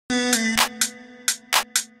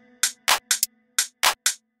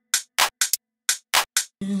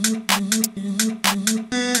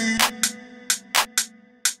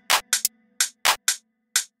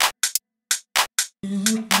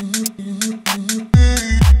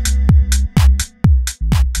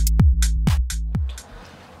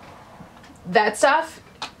that stuff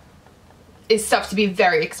is stuff to be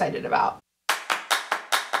very excited about.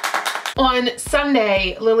 On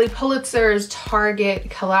Sunday, Lilly Pulitzer's Target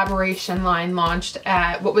collaboration line launched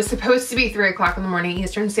at what was supposed to be 3 o'clock in the morning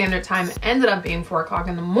Eastern Standard Time. It ended up being 4 o'clock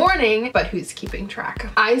in the morning, but who's keeping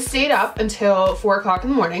track? I stayed up until 4 o'clock in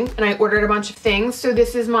the morning and I ordered a bunch of things. So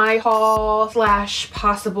this is my haul slash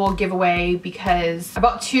possible giveaway because I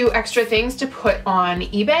bought 2 extra things to put on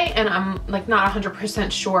eBay and I'm like not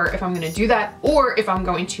 100% sure if I'm gonna do that or if I'm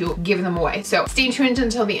going to give them away. So stay tuned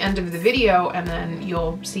until the end of the video and then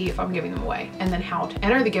you'll see if I'm giving them away and then how to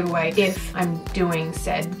enter the giveaway if I'm doing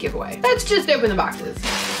said giveaway. Let's just open the boxes.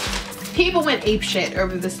 People went apeshit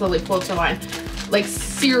over this Lilly Pulitzer line. Like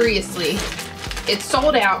seriously, it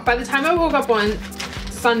sold out. By the time I woke up on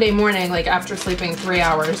Sunday morning, like after sleeping 3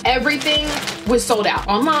 hours, everything was sold out.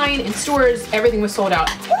 Online, in stores, everything was sold out.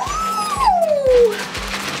 Woo!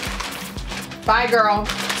 Bye girl.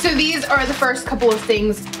 So these are the first couple of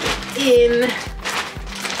things in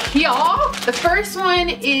y'all. The first one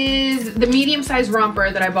is the medium-sized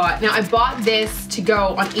romper that I bought. Now I bought this to go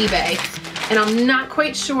on eBay and I'm not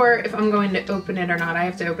quite sure if I'm going to open it or not. I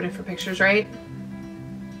have to open it for pictures, right?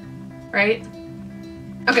 Right?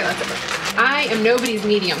 Okay, let's open it. I am nobody's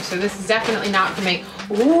medium, so this is definitely not for me.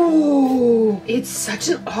 Ooh, it's such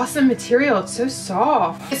an awesome material. It's so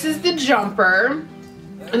soft. This is the jumper.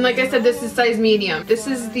 And like I said, this is size medium. This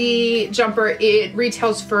is the jumper. It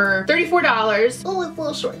retails for $34. Oh, it's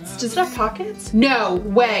little shorts. Does it have pockets? No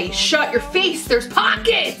way. Shut your face. There's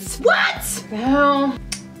pockets. What? Well,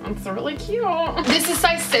 it's really cute. This is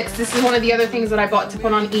size 6. This is one of the other things that I bought to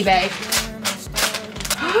put on eBay.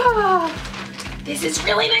 This is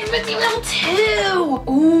really nice material too.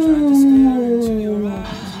 Ooh.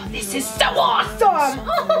 This is so awesome.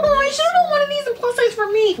 Oh, I should have bought one of these in plus size for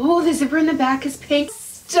me. Oh, the zipper in the back is pink.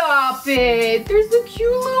 Stop it. There's a cute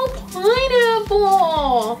little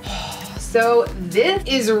pineapple. So this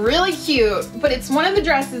is really cute, but it's one of the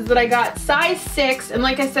dresses that I got size 6. And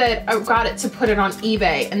like I said, I got it to put it on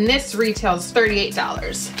eBay and this retails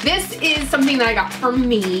 $38. This is something that I got for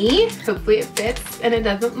me. Hopefully it fits and it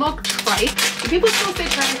doesn't look trite. Do people still say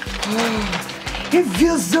trite? Oh. It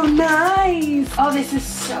feels so nice. Oh, this is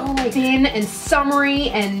so like thin and summery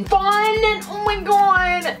and fun. And oh my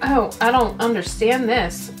God. Oh, I don't understand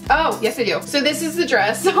this. Oh, yes I do. So this is the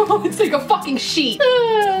dress. Oh, it's like a fucking sheet.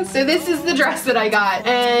 So this is the dress that I got.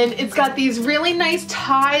 And it's got these really nice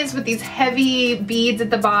ties with these heavy beads at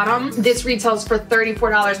the bottom. This retails for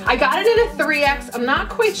 $34. I got it in a 3X. I'm not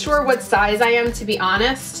quite sure what size I am, to be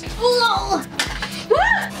honest. Oh.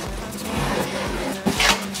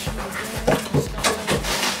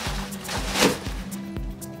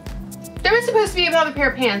 There was supposed to be another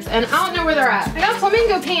pair of pants and I don't know where they're at. I got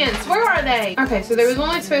flamingo pants. Where are they? Okay, so there was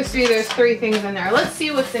only supposed to be those 3 things in there. Let's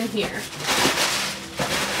see what's in here.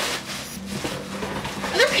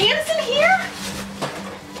 Are there pants in here?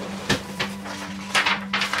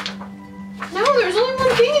 No, there's only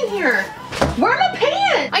one thing in here. Where are my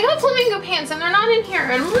pants? I got flamingo pants and they're not in here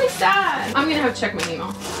and I'm really sad. I'm gonna have to check my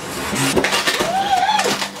email.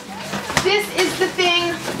 This is the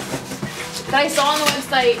thing that I saw on the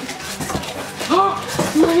website. Oh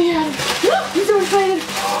man, I'm so excited.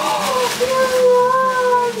 Oh,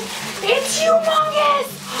 it's humongous.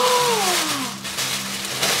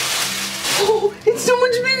 Oh, it's so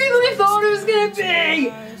much bigger than I thought it was gonna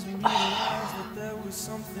be. Oh,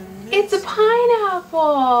 it's a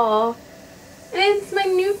pineapple. And it's my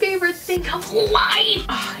new favorite thing of life.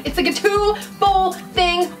 Oh, it's like a 2-bowl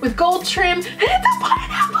thing with gold trim and it's a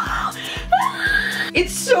pineapple.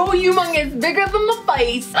 It's so humongous, bigger than my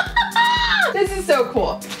face. This is so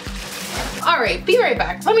cool. All right, be right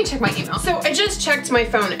back. Let me check my email. So I just checked my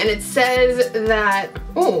phone and it says that,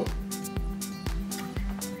 oh,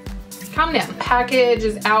 calm down. Package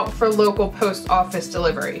is out for local post office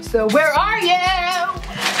delivery. So where are you?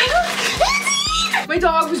 My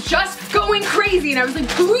dog was just going crazy and I was like,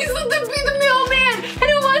 please let them be the mailman. And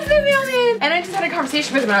it was the mailman. And I just had a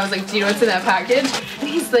conversation with him and I was like, do you know what's in that package? And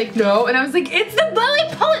he's like, no. And I was like, it's the Lilly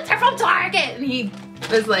Pulitzer from Target. And he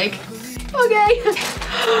was like, okay.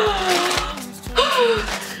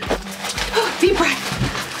 Deep breath.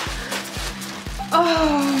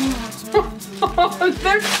 Oh,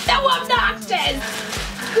 they're so obnoxious.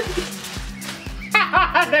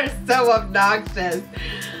 They're so obnoxious.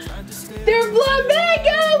 They're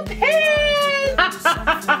flamingo pants!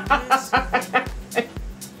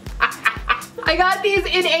 I got these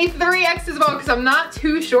in a 3X as well because I'm not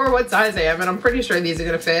too sure what size I am and I'm pretty sure these are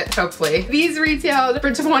gonna fit, hopefully. These retailed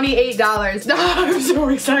for $28. I'm so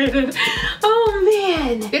excited. Oh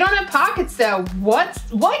man. They don't have pockets though. What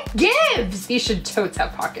gives? These should totes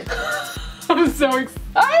have pockets. I'm so excited.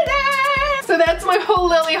 So that's my whole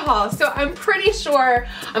Lilly haul. So I'm pretty sure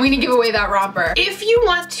I'm gonna give away that romper. If you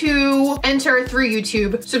want to enter through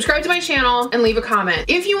YouTube, subscribe to my channel and leave a comment.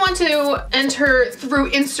 If you want to enter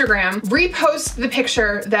through Instagram, repost the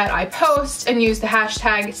picture that I post and use the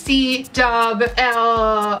hashtag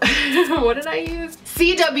CWL, what did I use?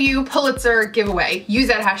 CW Pulitzer giveaway. Use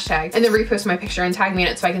that hashtag and then repost my picture and tag me in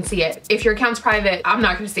it so I can see it. If your account's private, I'm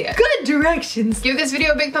not gonna see it. Good directions. Give this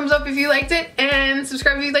video a big thumbs up if you liked it and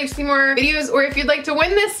subscribe if you'd like to see more videos or if you'd like to win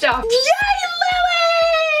this stuff. Yay,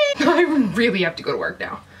 Lilly! I really have to go to work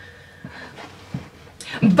now.